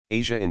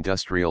Asia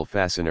industrial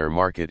fastener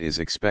market is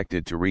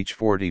expected to reach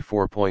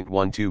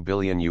 $44.12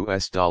 billion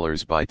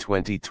by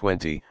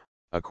 2020,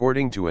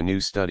 according to a new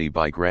study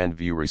by Grand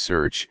View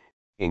Research,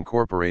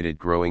 Incorporated.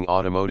 Growing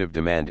automotive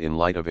demand in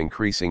light of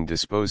increasing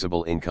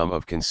disposable income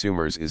of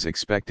consumers is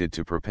expected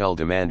to propel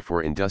demand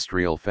for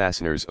industrial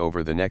fasteners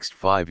over the next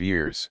 5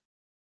 years.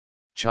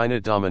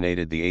 China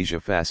dominated the Asia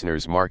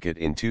fasteners market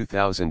in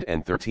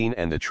 2013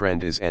 and the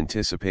trend is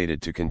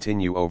anticipated to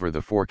continue over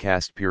the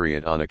forecast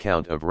period on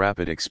account of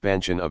rapid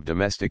expansion of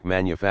domestic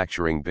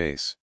manufacturing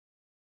base.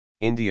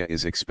 India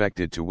is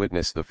expected to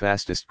witness the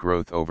fastest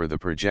growth over the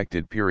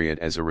projected period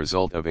as a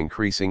result of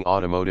increasing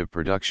automotive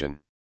production.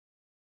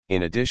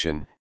 In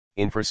addition,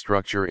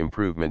 infrastructure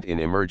improvement in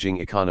emerging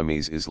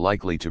economies is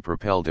likely to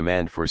propel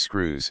demand for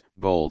screws,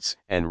 bolts,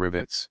 and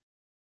rivets.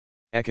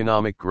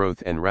 Economic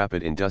growth and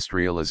rapid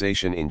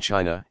industrialization in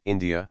China,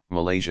 India,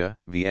 Malaysia,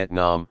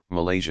 Vietnam,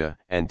 Malaysia,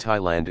 and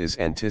Thailand is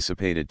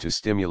anticipated to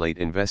stimulate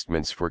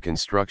investments for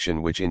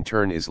construction, which in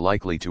turn is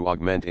likely to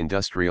augment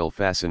industrial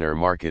fastener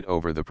market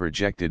over the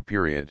projected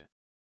period.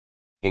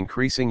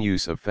 Increasing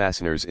use of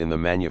fasteners in the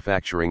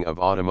manufacturing of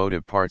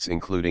automotive parts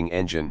including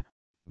engine,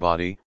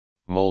 body,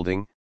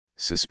 molding,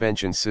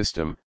 suspension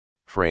system,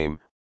 frame,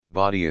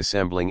 body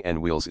assembling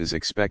and wheels is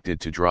expected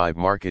to drive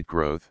market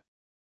growth.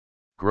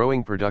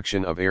 Growing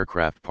production of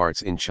aircraft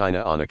parts in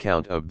China on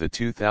account of the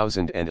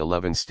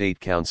 2011 State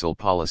Council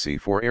policy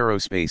for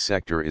aerospace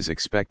sector is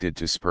expected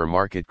to spur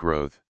market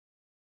growth.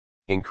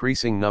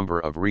 Increasing number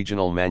of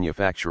regional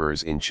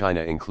manufacturers in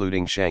China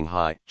including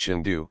Shanghai,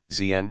 Chengdu,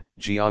 Xi'an,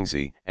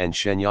 Jiangxi, and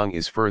Shenyang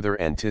is further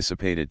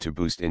anticipated to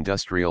boost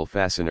industrial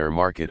fastener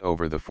market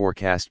over the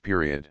forecast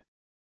period.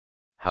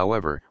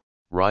 However,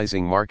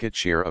 rising market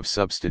share of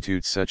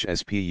substitutes such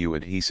as PU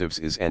adhesives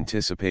is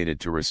anticipated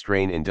to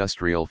restrain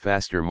industrial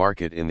fastener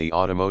market in the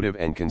automotive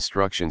and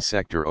construction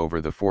sector over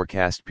the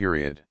forecast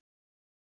period.